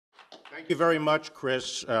Thank you very much,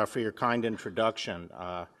 Chris, for your kind introduction.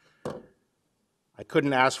 I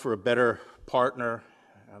couldn't ask for a better partner,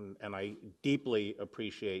 and I deeply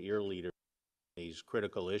appreciate your leadership in these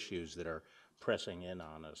critical issues that are pressing in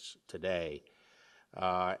on us today.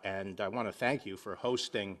 And I want to thank you for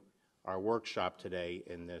hosting our workshop today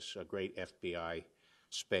in this great FBI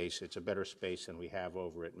space. It's a better space than we have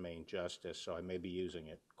over at Main Justice, so I may be using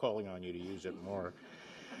it, calling on you to use it more.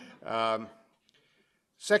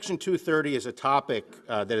 Section 230 is a topic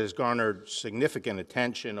that has garnered significant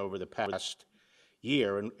attention over the past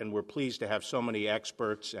year, and we're pleased to have so many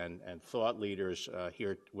experts and thought leaders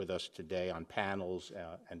here with us today on panels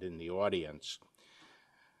and in the audience.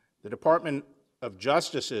 The Department of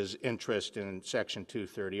Justice's interest in Section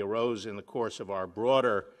 230 arose in the course of our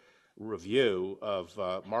broader review of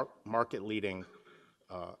market-leading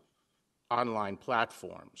online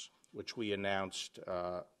platforms, which we announced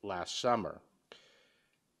last summer.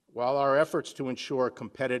 While our efforts to ensure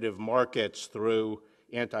competitive markets through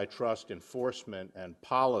antitrust enforcement and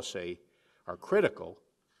policy are critical,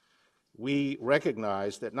 we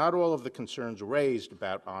recognize that not all of the concerns raised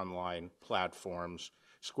about online platforms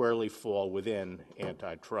squarely fall within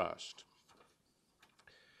antitrust.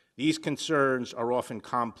 These concerns are often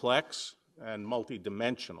complex and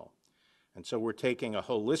multidimensional, and so we're taking a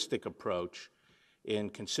holistic approach in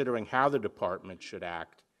considering how the department should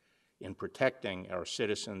act in protecting our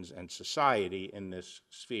citizens and society in this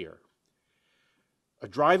sphere. A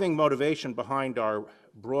driving motivation behind our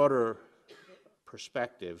broader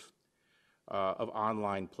perspective of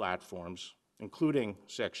online platforms, including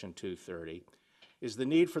Section 230, is the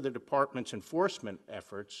need for the department's enforcement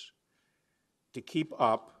efforts to keep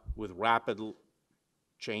up with rapidly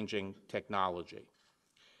changing technology.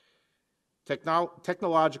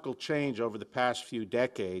 Technological change over the past few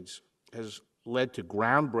decades has led to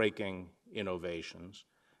groundbreaking innovations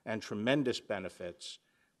and tremendous benefits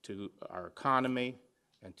to our economy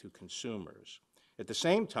and to consumers. At the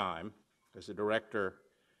same time, as the director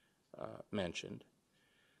mentioned,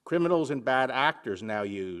 criminals and bad actors now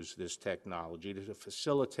use this technology to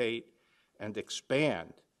facilitate and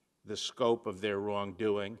expand the scope of their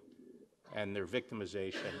wrongdoing and their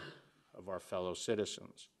victimization of our fellow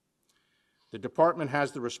citizens. The department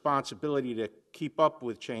has the responsibility to keep up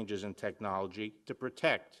with changes in technology to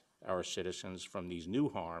protect our citizens from these new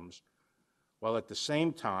harms, while at the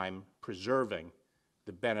same time preserving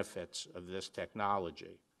the benefits of this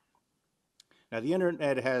technology. Now, the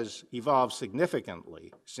Internet has evolved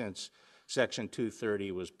significantly since Section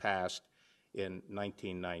 230 was passed in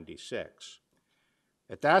 1996.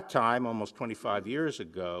 At that time, almost 25 years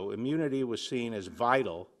ago, immunity was seen as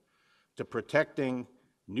vital to protecting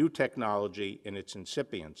new technology in its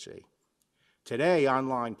incipiency. Today,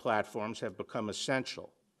 online platforms have become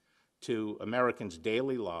essential to Americans'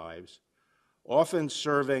 daily lives, often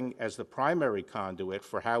serving as the primary conduit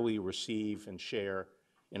for how we receive and share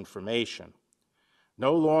information.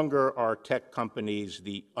 No longer are tech companies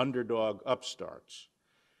the underdog upstarts.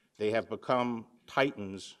 They have become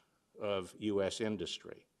titans of U.S.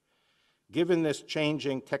 industry. Given this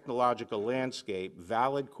changing technological landscape,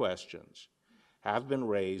 valid questions have been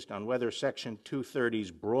raised on whether Section 230's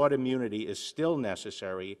broad immunity is still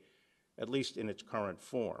necessary, at least in its current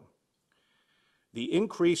form. The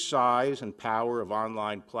increased size and power of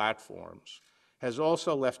online platforms has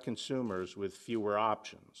also left consumers with fewer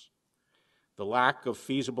options. The lack of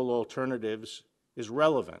feasible alternatives is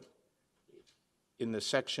relevant in the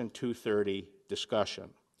Section 230 discussion,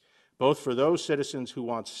 both for those citizens who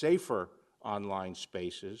want safer online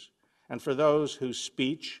spaces and for those whose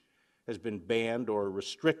speech has been banned or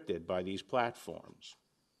restricted by these platforms.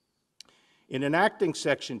 In enacting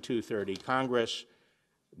Section 230, Congress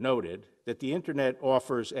noted that the Internet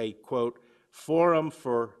offers a, quote, forum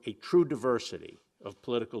for a true diversity of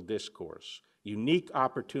political discourse, unique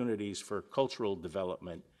opportunities for cultural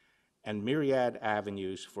development, and myriad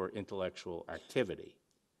avenues for intellectual activity.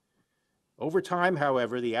 Over time,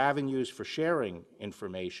 however, the avenues for sharing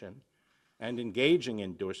information and engaging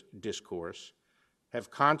in discourse have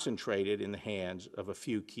concentrated in the hands of a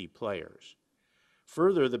few key players.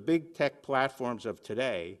 Further, the big tech platforms of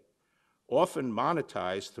today often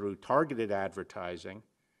monetize through targeted advertising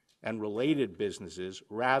and related businesses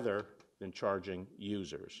rather than charging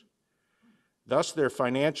users. Thus, their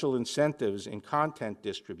financial incentives in content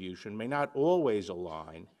distribution may not always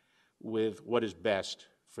align with what is best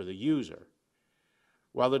for the user.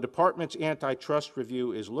 While the department's antitrust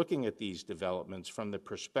review is looking at these developments from the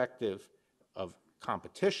perspective of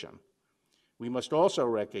competition, we must also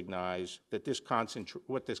recognize that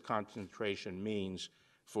what this concentration means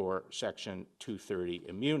for Section 230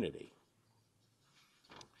 immunity.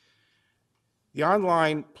 The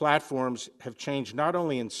online platforms have changed not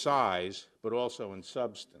only in size, but also in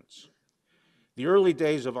substance. The early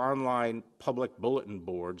days of online public bulletin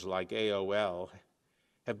boards like AOL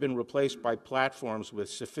have been replaced by platforms with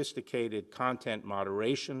sophisticated content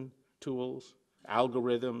moderation tools,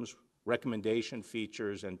 algorithms, recommendation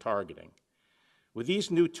features, and targeting. With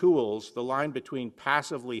these new tools, the line between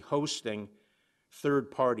passively hosting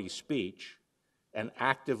third-party speech and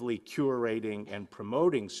actively curating and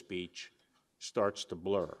promoting speech starts to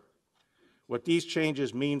blur. What these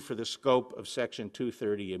changes mean for the scope of Section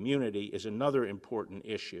 230 immunity is another important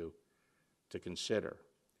issue to consider.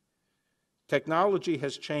 Technology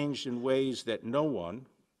has changed in ways that no one,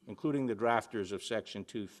 including the drafters of Section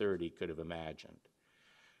 230, could have imagined.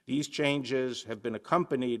 These changes have been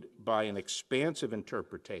accompanied by an expansive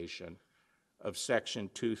interpretation of Section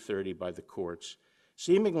 230 by the courts,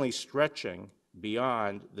 seemingly stretching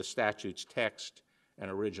beyond the statute's text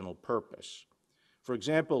and original purpose. For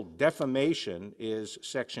example, defamation is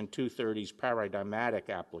Section 230's paradigmatic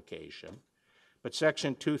application, but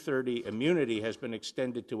Section 230 immunity has been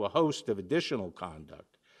extended to a host of additional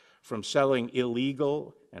conduct, from selling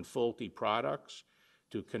illegal and faulty products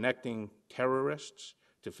to connecting terrorists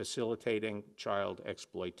to facilitating child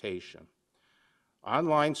exploitation.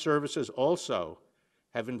 Online services also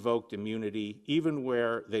have invoked immunity even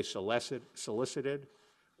where they solicited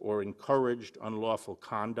or encouraged unlawful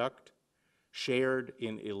conduct, shared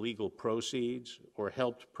in illegal proceeds, or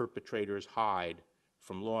helped perpetrators hide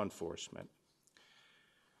from law enforcement.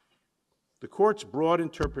 The court's broad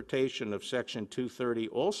interpretation of Section 230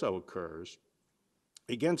 also occurs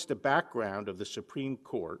against a background of the Supreme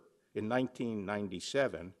Court in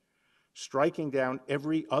 1997 striking down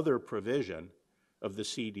every other provision of the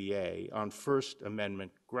CDA on First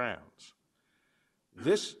Amendment grounds.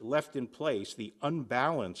 This left in place the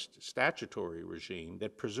unbalanced statutory regime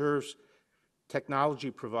that preserves technology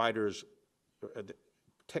providers'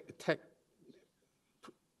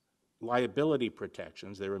 liability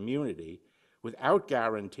protections, their immunity, without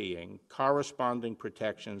guaranteeing corresponding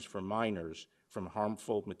protections for minors from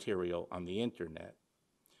harmful material on the internet.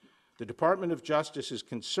 The Department of Justice is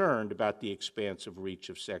concerned about the expansive reach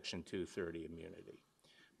of Section 230 immunity,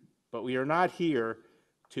 but we are not here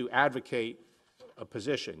to advocate a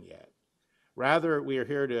position yet. Rather, we are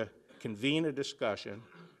here to convene a discussion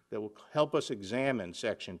that will help us examine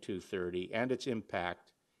Section 230 and its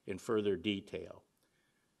impact in further detail.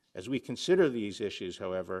 As we consider these issues,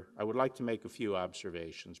 however, I would like to make a few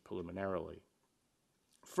observations preliminarily.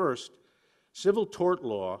 First, civil tort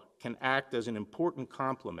law can act as an important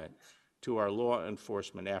complement to our law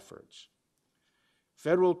enforcement efforts.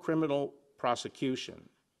 Federal criminal prosecution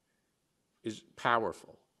is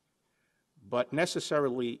powerful, but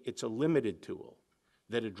necessarily it's a limited tool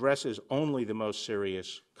that addresses only the most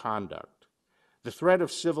serious conduct. The threat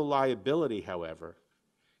of civil liability, however,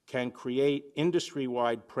 can create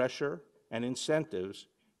industry-wide pressure and incentives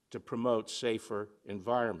to promote safer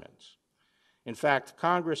environments. In fact,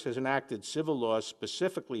 Congress has enacted civil laws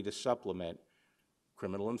specifically to supplement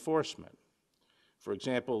criminal enforcement. For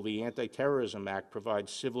example, the Anti-Terrorism Act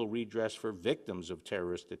provides civil redress for victims of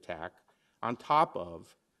terrorist attack on top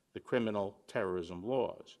of the criminal terrorism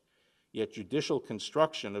laws. Yet judicial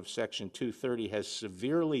construction of Section 230 has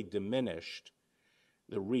severely diminished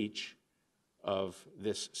the reach of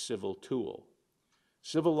this civil tool.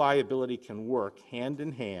 Civil liability can work hand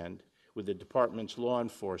in hand with the department's law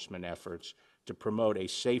enforcement efforts to promote a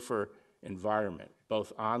safer environment,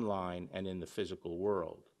 both online and in the physical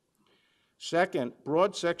world. Second,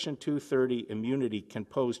 broad Section 230 immunity can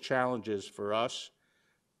pose challenges for us,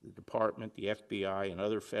 the department, the FBI, and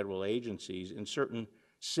other federal agencies in certain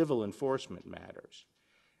civil enforcement matters.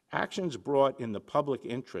 Actions brought in the public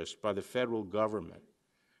interest by the federal government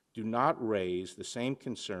do not raise the same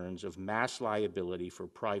concerns of mass liability for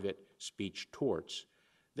private speech torts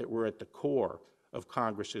that were at the core of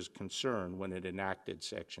Congress's concern when it enacted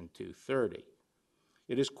Section 230.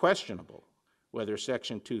 It is questionable whether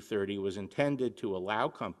Section 230 was intended to allow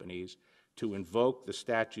companies to invoke the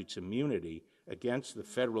statute's immunity against the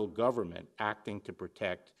federal government acting to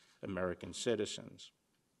protect American citizens.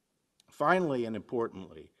 Finally, and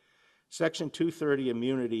importantly, Section 230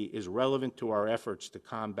 immunity is relevant to our efforts to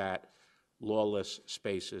combat lawless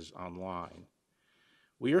spaces online.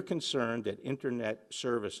 We are concerned that Internet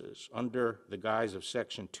services under the guise of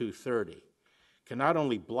Section 230 can not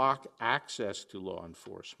only block access to law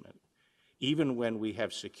enforcement, even when we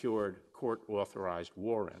have secured court-authorized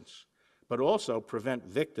warrants, but also prevent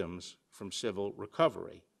victims from civil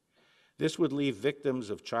recovery. This would leave victims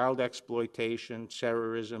of child exploitation,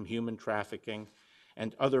 terrorism, human trafficking,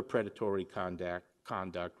 and other predatory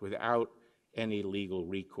conduct without any legal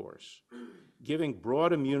recourse. Giving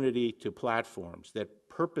broad immunity to platforms that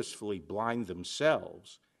purposefully blind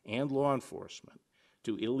themselves and law enforcement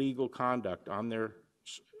to illegal conduct on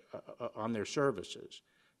their services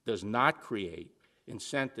does not create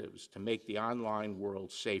incentives to make the online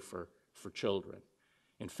world safer for children.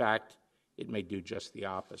 In fact, it may do just the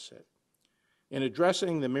opposite. In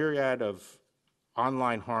addressing the myriad of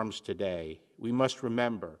online harms today, we must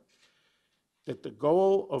remember that the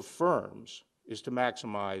goal of firms is to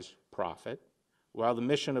maximize profit, while the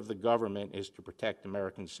mission of the government is to protect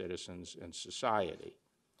American citizens and society.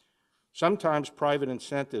 Sometimes private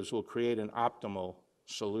incentives will create an optimal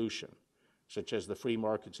solution, such as the free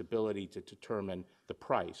market's ability to determine the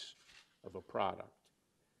price of a product.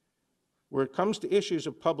 Where it comes to issues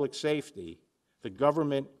of public safety, the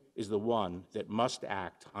government is the one that must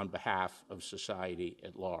act on behalf of society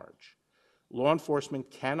at large. Law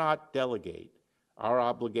enforcement cannot delegate our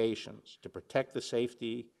obligations to protect the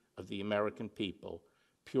safety of the American people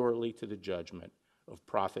purely to the judgment of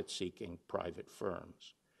profit-seeking private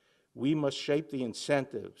firms. We must shape the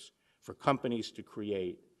incentives for companies to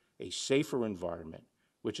create a safer environment,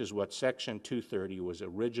 which is what Section 230 was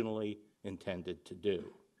originally intended to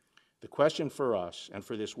do. The question for us and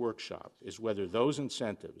for this workshop is whether those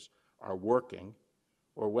incentives are working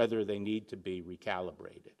or whether they need to be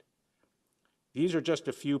recalibrated. These are just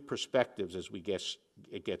a few perspectives as we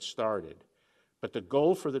get started, but the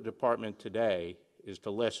goal for the department today is to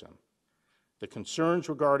listen. The concerns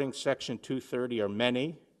regarding Section 230 are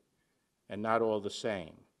many and not all the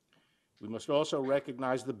same. We must also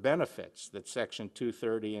recognize the benefits that Section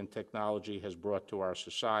 230 and technology has brought to our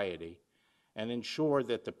society and ensure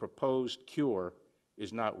that the proposed cure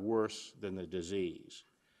is not worse than the disease.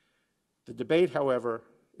 The debate, however,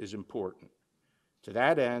 is important. To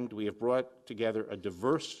that end, we have brought together a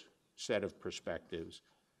diverse set of perspectives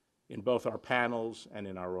in both our panels and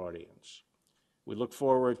in our audience. We look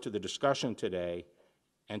forward to the discussion today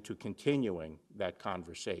and to continuing that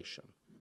conversation.